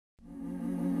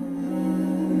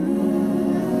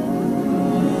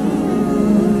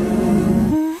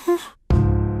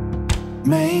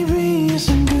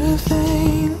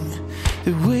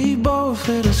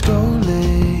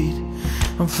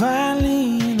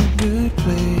finally in a good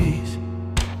place,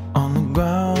 on the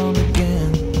ground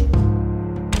again.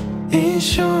 It's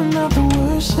sure not the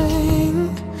worst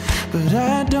thing, but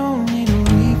I don't need a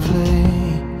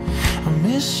replay. I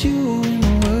miss you in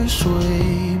the worst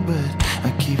way, but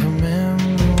I keep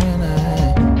remembering when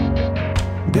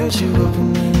I built you up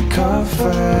and then it caught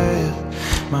fire.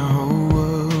 My whole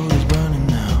world is burning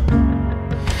now,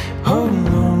 holding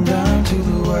on down to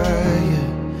the wire,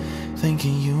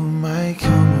 thinking you might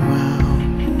come around.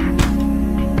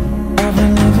 I've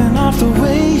been living off the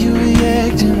way you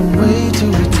react, and I'm way too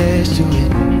attached to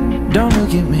it. Don't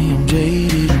look at me, I'm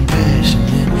jaded and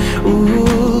passionate.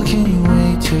 Ooh, can you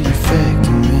wait till you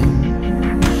factor in?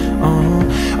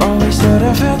 Always thought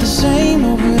I felt the same,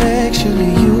 oh, but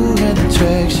actually you had the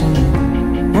traction.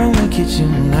 When we get you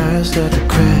and I start to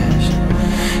crash,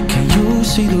 can you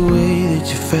see the way that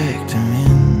you factor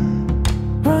in?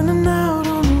 Running out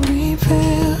on the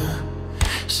repair,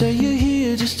 say you're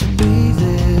here just to be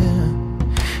there.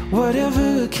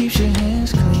 Whatever keeps your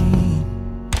hands clean,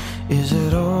 is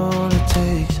that all it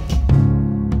takes?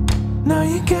 Now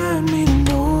you got me to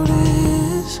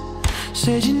notice,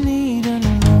 said you need a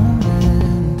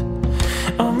moment.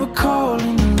 I'm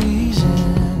recalling the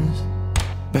reasons,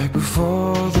 back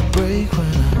before the break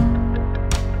when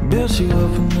I built you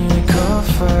up and then it caught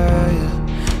fire.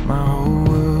 My whole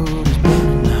world is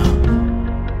burning now,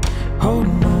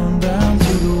 holding on down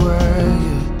to the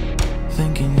wire,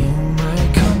 thinking you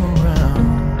might come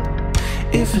around.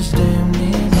 If it's damn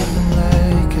near nothing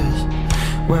like us,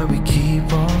 why we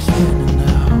keep on spinning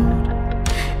out?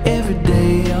 Every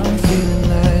day I'm feeling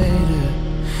lighter,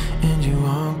 and you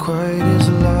aren't quite as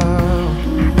loud.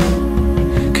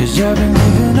 Cause I've been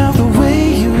living off the way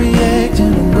you react,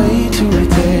 and I'm way too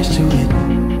attached to it.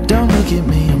 Don't look at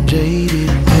me, I'm jaded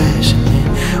and passionate.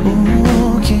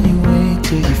 Ooh, can you wait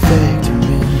till you factor in?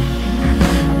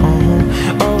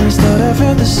 Always thought I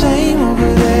felt the same, oh,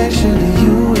 but actually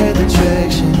you had the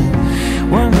traction.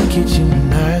 One look at you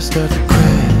and I start to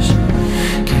crash.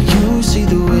 Can you see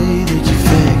the way that you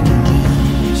factor in?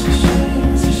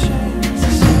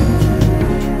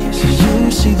 Can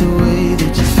you see the way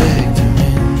that you factor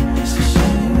in?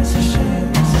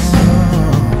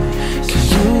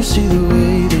 Can you see the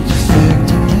way that you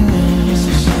factor in?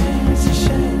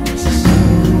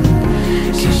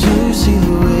 Can you see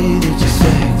the way that you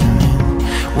factor in?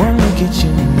 One look at you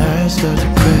and I start to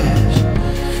crash.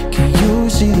 Can you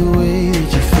see the way that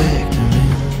you factor in?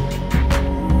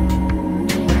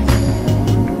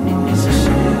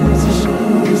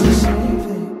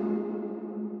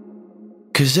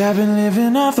 Cause I've been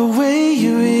living off the way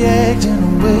you react, and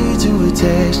I'm way too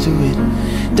attached to it.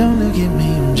 Don't look at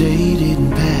me, I'm jaded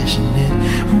and passionate.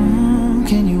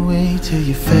 Can you wait till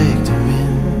you factor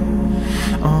in?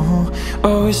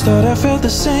 Always thought I felt the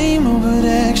same, oh, but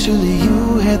actually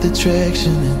you had the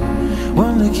traction. And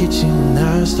one look at you and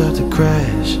I start to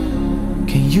crash.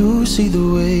 Can you see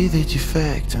the way that you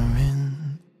factor in?